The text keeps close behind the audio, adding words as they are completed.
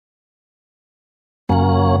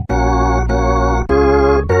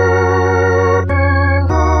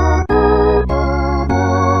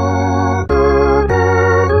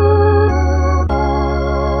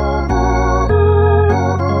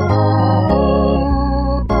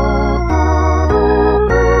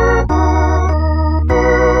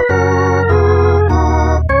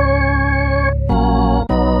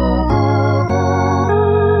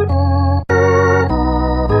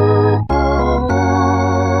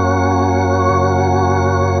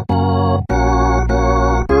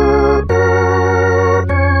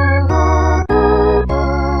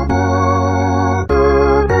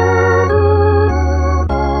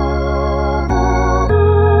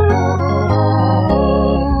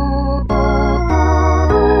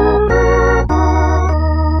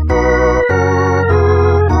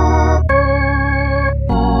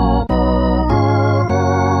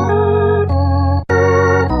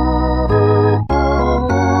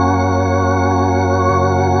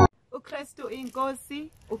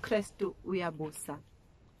Nkosi uKristu uyabusa.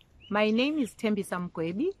 My name is Thembisa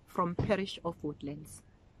Mgwebi from Parish of Woodlands.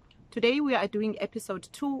 Today we are doing episode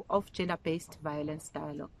 2 of Gender-Based Violence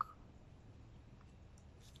Dialogue.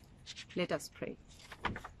 Let us pray.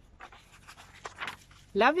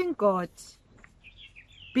 Loving God,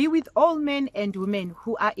 be with all men and women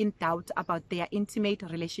who are in doubt about their intimate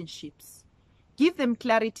relationships. Give them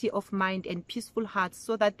clarity of mind and peaceful hearts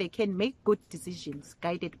so that they can make good decisions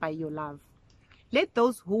guided by your love. Let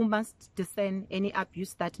those who must discern any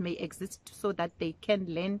abuse that may exist so that they can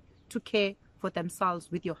learn to care for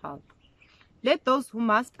themselves with your help. Let those who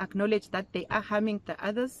must acknowledge that they are harming the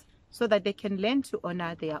others so that they can learn to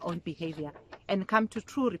honor their own behavior and come to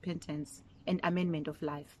true repentance and amendment of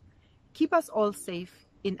life. Keep us all safe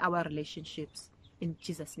in our relationships. In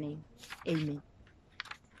Jesus' name, amen.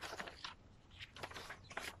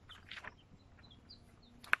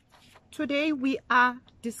 Today we are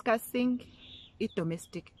discussing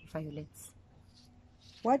domestic violence.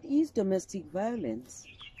 What is domestic violence?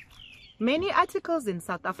 Many articles in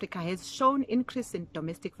South Africa has shown increase in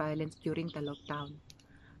domestic violence during the lockdown.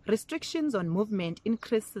 Restrictions on movement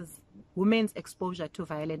increases women's exposure to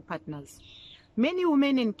violent partners. Many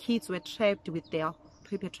women and kids were trapped with their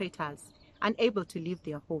perpetrators, unable to leave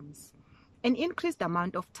their homes. An increased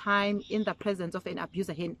amount of time in the presence of an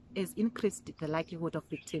abuser has increased the likelihood of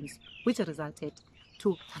victims, which resulted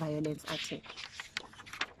to violence attack.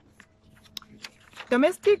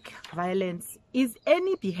 Domestic violence is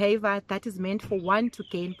any behavior that is meant for one to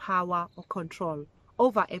gain power or control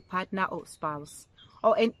over a partner or spouse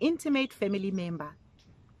or an intimate family member.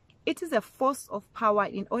 It is a force of power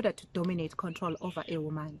in order to dominate control over a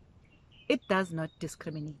woman. It does not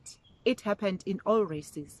discriminate. It happened in all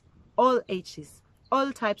races, all ages,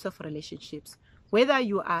 all types of relationships, whether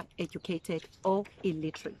you are educated or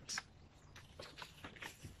illiterate.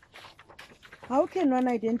 How can one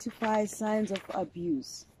identify signs of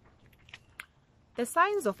abuse? The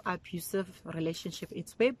signs of abusive relationship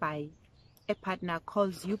is whereby a partner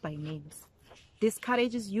calls you by names,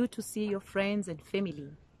 discourages you to see your friends and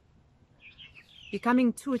family,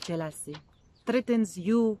 becoming too jealous, threatens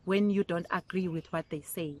you when you don't agree with what they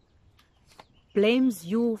say, blames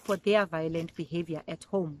you for their violent behavior at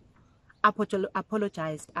home,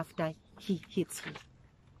 apologized after he hits you,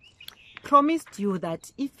 promised you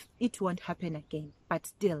that it won't happen again, but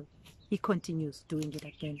still he continues doing it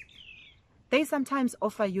again. They sometimes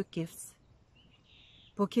offer you gifts,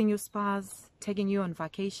 booking you spas, taking you on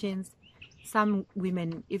vacations. Some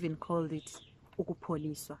women even call it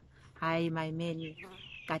ukupholiswa. Hi, my man,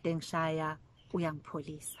 kadengshaya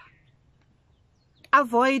uyangipholisa.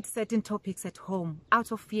 Avoid certain topics at home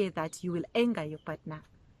out of fear that you will anger your partner.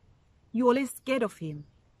 You're always scared of him.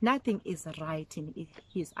 Nothing is right in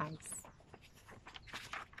his eyes.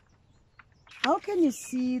 How can you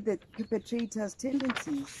see the perpetrator's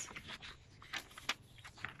tendencies?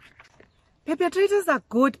 Perpetrators are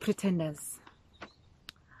good pretenders.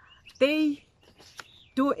 They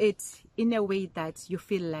do it in a way that you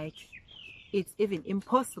feel like it's even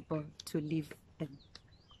impossible to leave them.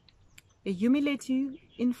 They humiliate you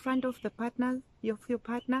in front of the partner, your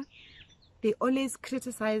partner. They always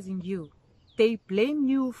criticizing you. They blame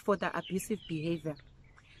you for the abusive behavior.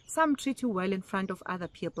 Some treat you well in front of other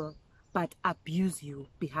people, but abuse you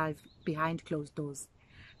behind closed doors.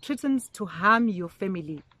 Threatens to harm your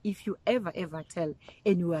family if you ever tell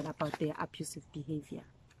anyone about their abusive behavior.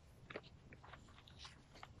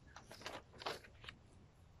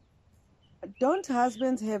 Don't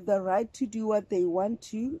husbands have the right to do what they want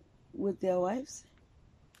to with their wives?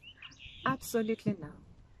 Absolutely not.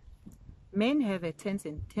 Men have a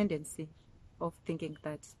tendency of thinking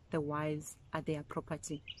that the wives are their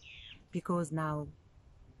property because now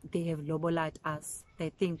they have lowballed us. They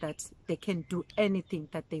think that they can do anything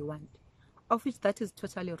that they want, of which that is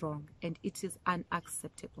totally wrong and it is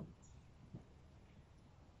unacceptable.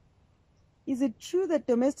 Is it true that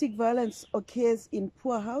domestic violence occurs in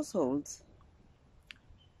poor households?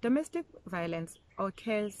 Domestic violence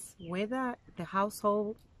occurs whether the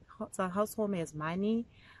household has money,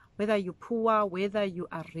 whether you're poor, whether you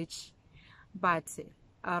are rich. But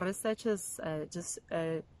our researchers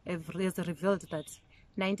have revealed that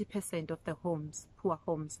 90% of the homes, poor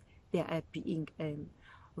homes, they are being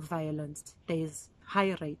violenced. There is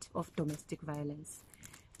high rate of domestic violence.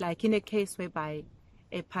 Like in a case whereby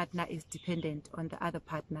a partner is dependent on the other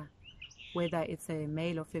partner, whether it's a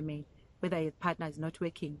male or female, whether a partner is not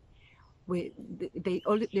working,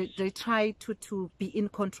 they try to be in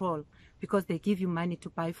control because they give you money to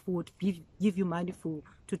buy food, give you money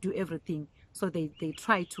to do everything. So they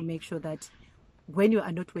try to make sure that when you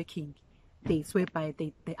are not working, they swear by,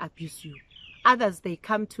 they abuse you. Others, they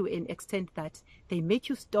come to an extent that they make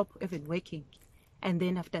you stop even working, and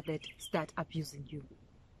then after that start abusing you.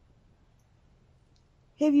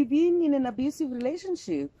 Have you been in an abusive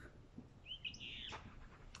relationship?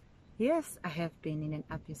 Yes, I have been in an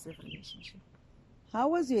abusive relationship. How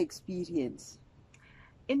was your experience?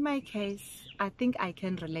 In my case, I think I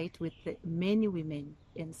can relate with many women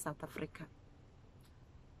in South Africa.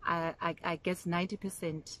 I guess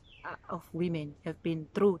 90% of women have been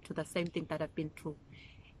through to the same thing that I've been through.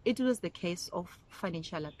 It was the case of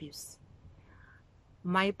financial abuse.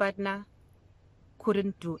 My partner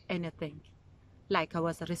couldn't do anything. Like, I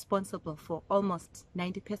was responsible for almost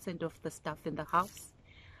 90% of the stuff in the house,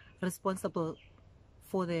 responsible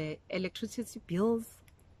for the electricity bills,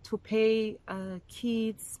 to pay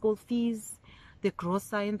kids' school fees, the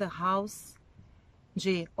grocer in the house,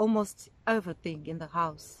 almost everything in the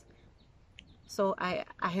house. So I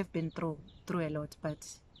have been through a lot, but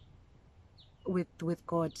with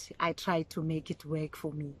God, I try to make it work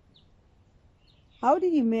for me. How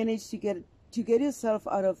did you manage to get yourself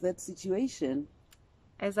out of that situation?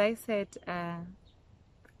 As I said,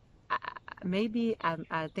 maybe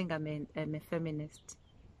I think I'm a feminist.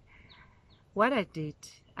 What I did,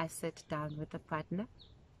 I sat down with a partner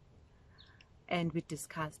and we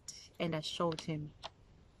discussed, and I showed him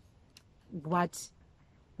what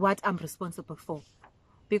I'm responsible for.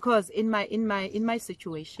 Because in my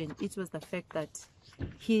situation, it was the fact that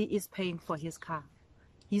he is paying for his car.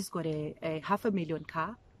 He's got a $500,000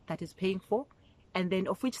 car that is paying for, and then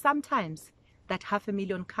of which sometimes that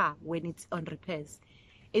 $500,000 car, when it's on repairs,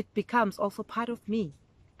 it becomes also part of me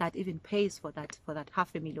that even pays for that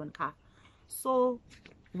 $500,000 car. So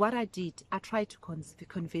what I did, I tried to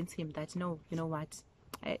convince him that, no, you know what,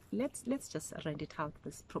 let's just rent it out,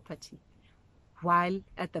 this property, while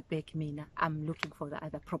at the back, I'm looking for the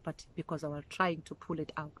other property, because I was trying to pull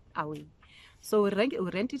it out away. So we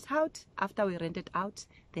rent it out. After we rent it out,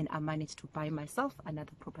 then I managed to buy myself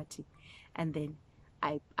another property, and then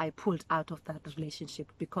I pulled out of that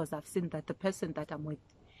relationship, because I've seen that the person that I'm with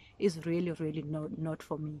is really not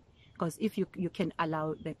for me. Because if you can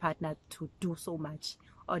allow the partner to do so much,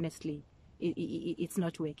 honestly, it's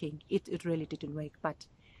not working. It really didn't work, but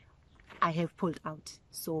I have pulled out.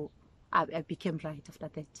 So I became right after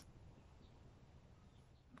that.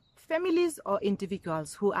 Families or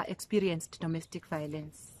individuals who are experienced domestic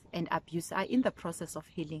violence and abuse are in the process of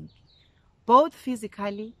healing, both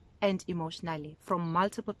physically and emotionally, from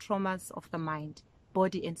multiple traumas of the mind,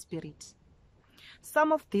 body, and spirit.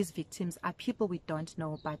 Some of these victims are people we don't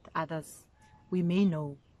know, but others we may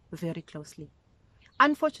know very closely.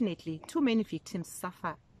 Unfortunately, too many victims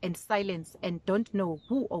suffer in silence and don't know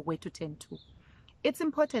who or where to turn to. It's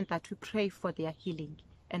important that we pray for their healing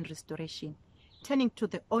and restoration, turning to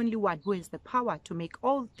the only one who has the power to make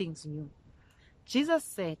all things new. Jesus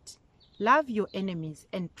said, "Love your enemies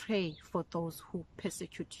and pray for those who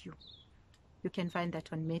persecute you." You can find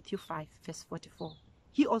that on Matthew 5, verse 44.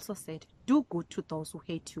 He also said, "Do good to those who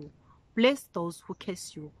hate you, bless those who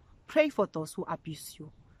curse you, pray for those who abuse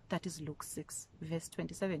you." That is Luke 6, verse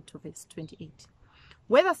 27 to verse 28.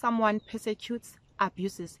 Whether someone persecutes,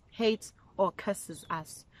 abuses, hates, or curses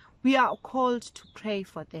us, we are called to pray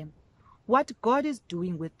for them. What God is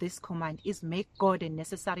doing with this command is make God a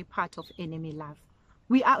necessary part of enemy love.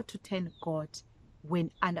 We are to turn God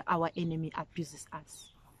when our enemy abuses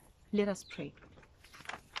us. Let us pray.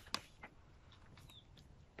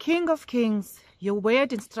 King of Kings, your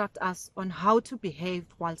word instructs us on how to behave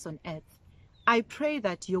whilst on earth. I pray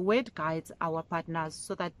that your word guides our partners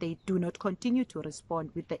so that they do not continue to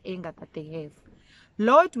respond with the anger that they have.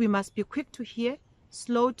 Lord, we must be quick to hear,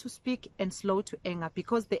 slow to speak, and slow to anger,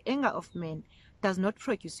 because the anger of men does not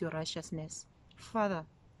produce your righteousness. Father,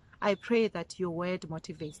 I pray that your word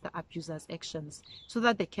motivates the abuser's actions so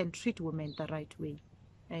that they can treat women the right way.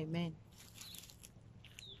 Amen.